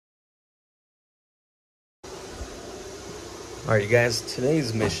All right, you guys,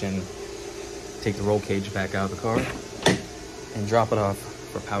 today's mission, take the roll cage back out of the car and drop it off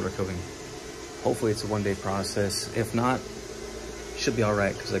for powder coating. Hopefully it's a one-day process. If not, should be all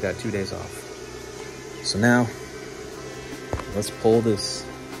right because I got 2 days off. So now, let's pull this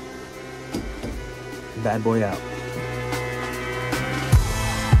bad boy out.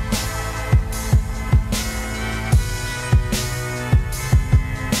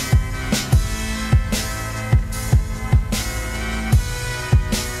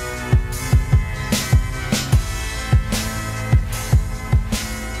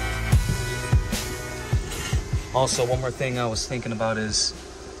 Also, one more thing I was thinking about is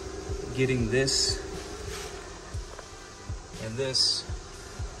getting this and this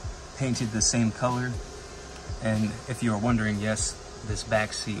painted the same color. And if you are wondering, yes, this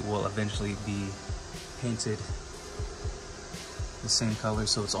back seat will eventually be painted the same color,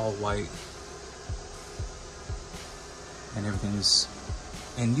 so it's all white and everything's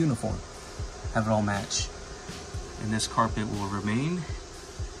in uniform. Have it all match. And this carpet will remain,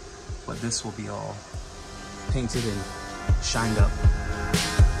 but this will be all painted and shined up.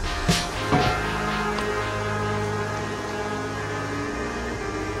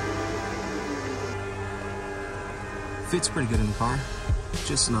 Fits pretty good in the car,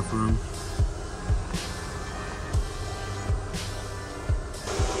 just enough room.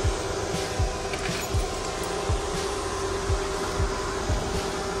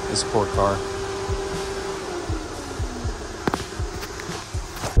 This poor car.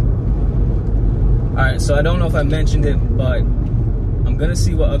 Alright, so I don't know if I mentioned it, but I'm gonna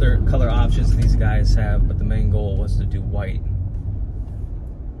see what other color options these guys have, but the main goal was to do white.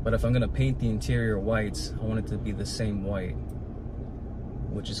 But if I'm gonna paint the interior whites, I want it to be the same white,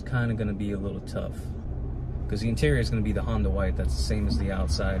 which is kind of gonna be a little tough. Because the interior is gonna be the Honda white, that's the same as the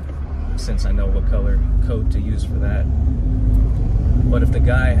outside, since I know what color code to use for that. But if the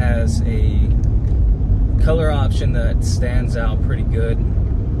guy has a color option that stands out pretty good,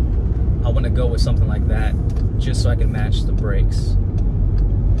 I want to go with something like that, just so I can match the brakes.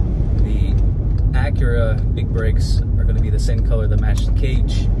 The Acura big brakes are going to be the same color that match the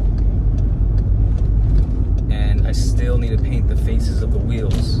cage. And I still need to paint the faces of the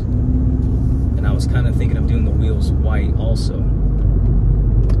wheels. And I was kind of thinking of doing the wheels white also.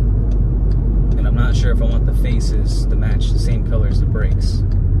 And I'm not sure if I want the faces to match the same color as the brakes.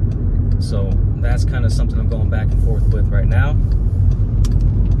 So that's kind of something I'm going back and forth with right now.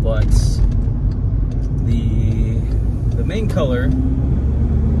 But the main color,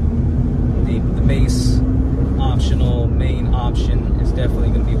 the base optional main option is definitely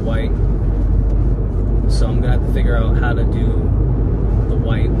going to be white. So I'm going to have to figure out how to do the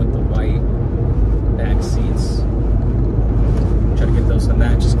white with the white back seats. Try to get those to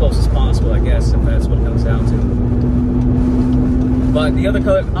match as close as possible, I guess, if that's what it comes down to. But the other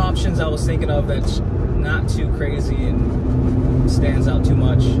color options I was thinking of that's not too crazy and stands out too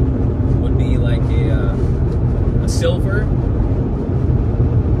much would be like a silver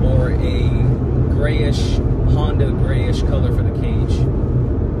or a grayish, Honda grayish color for the cage.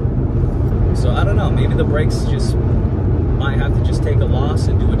 So I don't know, maybe the brakes just might have to just take a loss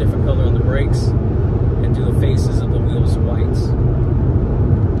and do a different color on the brakes and do the faces of the wheels whites.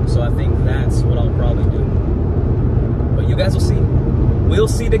 So I think that's what I'll probably do. But you guys will see. We'll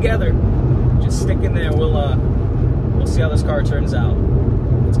see together. Just stick in there. We'll see how this car turns out.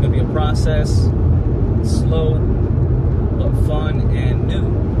 It's gonna be a process, slow, but fun and new.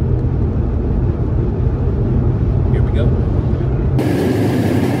 Here we go.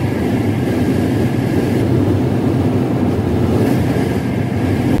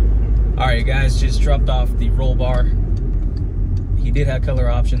 All right, guys, just dropped off the roll bar. He did have color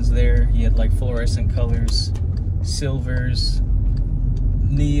options there. He had like fluorescent colors, silvers,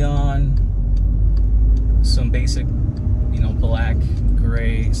 neon, some basic, you know, black,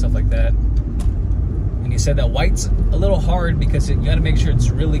 gray, stuff like that. And he said that white's a little hard because you got to make sure it's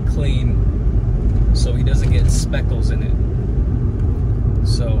really clean so he doesn't get speckles in it.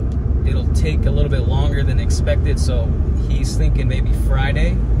 So it'll take a little bit longer than expected. So he's thinking maybe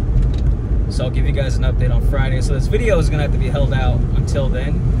Friday. So I'll give you guys an update on Friday. So this video is gonna have to be held out until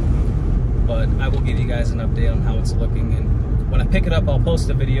then, but I will give you guys an update on how it's looking. And when I pick it up, I'll post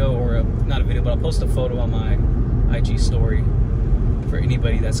a video, or not a video, but I'll post a photo on my IG story for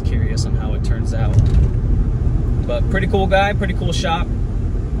anybody that's curious on how it turns out. But pretty cool guy, pretty cool shop.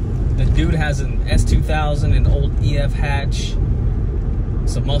 The dude has an S2000, an old EF hatch,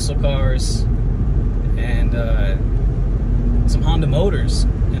 some muscle cars, and some Honda motors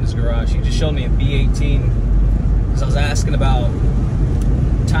in his garage. He just showed me a B18 because I was asking about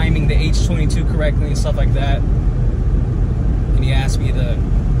timing the H22 correctly and stuff like that. and he asked me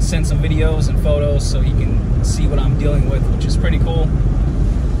to send some videos and photos so he can see what I'm dealing with, which is pretty cool.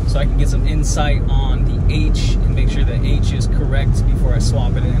 So I can get some insight on the H and make sure the H is correct before I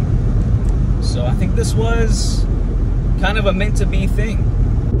swap it in. So I think this was kind of a meant to be thing.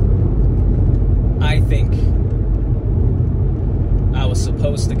 I think I was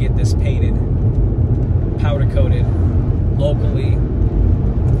supposed to get this painted, powder coated locally,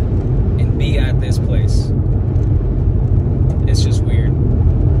 and be at this place. It's just weird.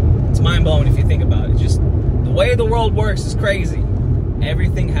 It's mind-blowing if you think about it. Just the way the world works is crazy.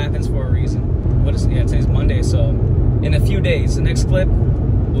 Everything happens for a reason. What is, yeah, today's Monday, so in a few days, the next clip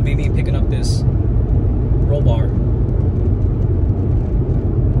will be me picking up this roll bar.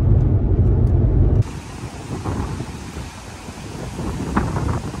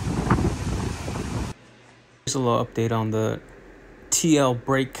 Here's a little update on the TL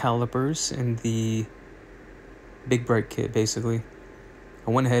brake calipers and the big brake kit, basically. I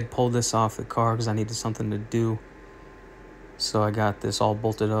went ahead and pulled this off the car because I needed something to do. So I got this all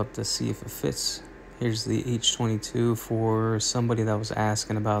bolted up to see if it fits. Here's the H22 for somebody that was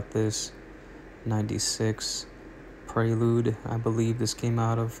asking about this. 96 Prelude, I believe this came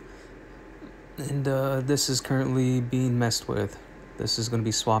out of. And this is currently being messed with. This is going to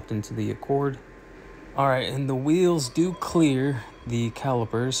be swapped into the Accord. Alright, and the wheels do clear the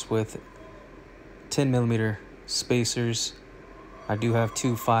calipers with 10mm spacers. I do have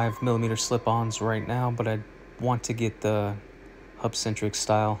two 5mm slip-ons right now, but I want to get the hub-centric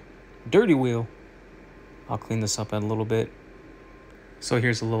style dirty wheel. I'll clean this up in a little bit. So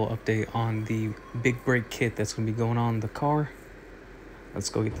here's a little update on the big brake kit that's going to be going on the car. Let's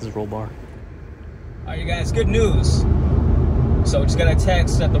go get this roll bar. Alright, you guys, good news. So just got a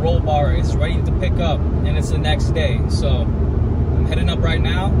text that the roll bar is ready to pick up, and it's the next day. So I'm heading up right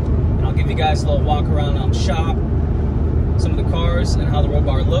now, and I'll give you guys a little walk around on shop, some of the cars, and how the roll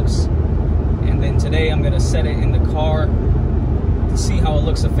bar looks. And then today I'm going to set it in the car to see how it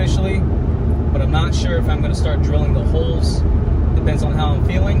looks officially. But I'm not sure if I'm going to start drilling the holes. Depends on how I'm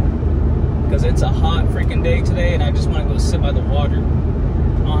feeling, because it's a hot freaking day today, and I just want to go sit by the water.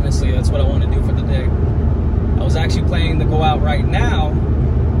 Honestly, that's what I want to do for the day. I was actually planning to go out right now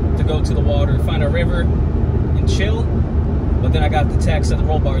to go to the water, find a river, and chill. But then I got the text that the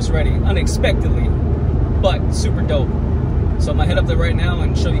roll bar is ready, unexpectedly, but super dope. So I'm gonna head up there right now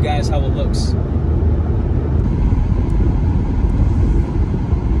and show you guys how it looks.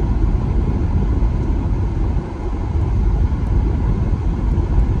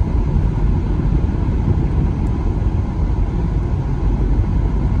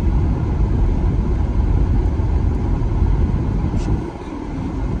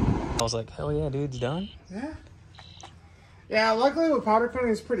 I was like, hell yeah, dude, it's done? Yeah. Yeah, luckily with powder coating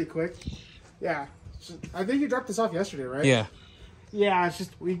it's pretty quick. Yeah. I think you dropped this off yesterday, right? Yeah. Yeah, it's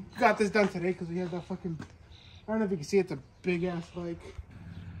just, we got this done today because we have that fucking, I don't know if you can see, it's a big ass bike.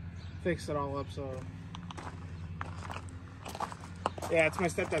 Fixed it all up, so. Yeah, it's my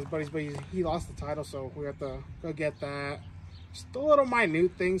stepdad's buddy's, but he lost the title, so we have to go get that. Just the little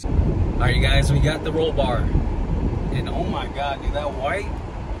minute things. Alright, you guys, we got the roll bar. And oh my god, dude, that white,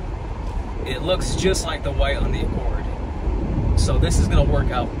 it looks just like the white on the Accord. So this is gonna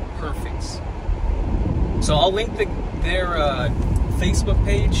work out perfect. So I'll link their Facebook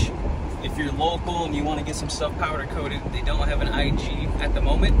page if you're local and you want to get some stuff powder coated. They don't have an IG at the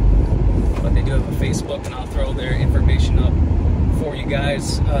moment, but they do have a Facebook, and I'll throw their information up for you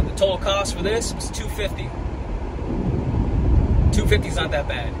guys. The total cost for this was $250. $250 is not that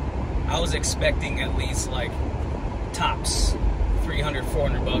bad. I was expecting at least like tops $300,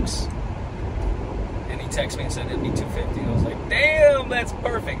 $400. And he texted me and said it'd be $250. I was like, damn, that's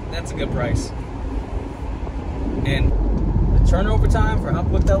perfect. That's a good price. And the turnover time for how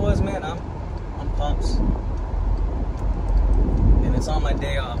quick that was, man, I'm pumped. And it's on my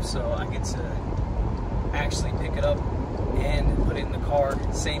day off, so I get to actually pick it up and put it in the car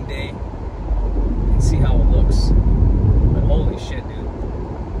same day and see how it looks. But holy shit, dude.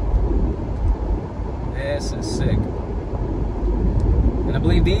 This is sick. And I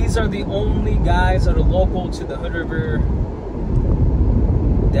believe these are the only guys that are local to the Hood River,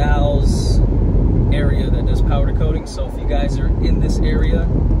 Dalles area that does powder coating. So if you guys are in this area,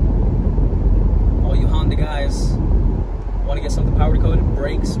 all you Honda guys want to get something powder coated,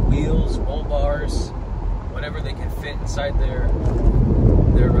 brakes, wheels, roll bars, whatever they can fit inside their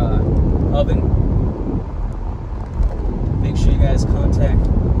oven, make sure you guys contact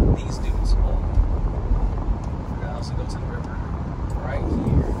these dudes. I also go to the river right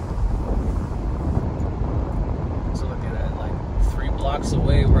here. So look at that, like 3 blocks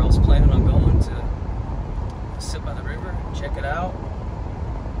away where I was planning on going to sit by the river, check it out.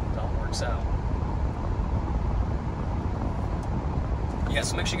 It all works out. Yeah,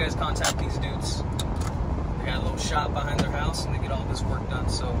 so make sure you guys contact these dudes. They got a little shop behind their house and they get all this work done,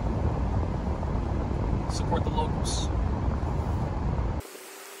 so support the locals.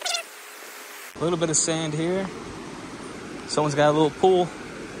 A little bit of sand here. Someone's got a little pool.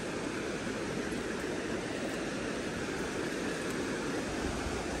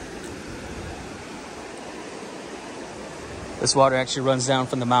 This water actually runs down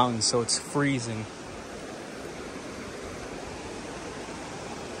from the mountains, so it's freezing.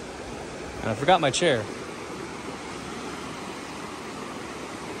 And I forgot my chair.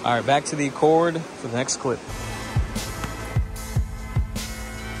 All right, back to the Accord for the next clip.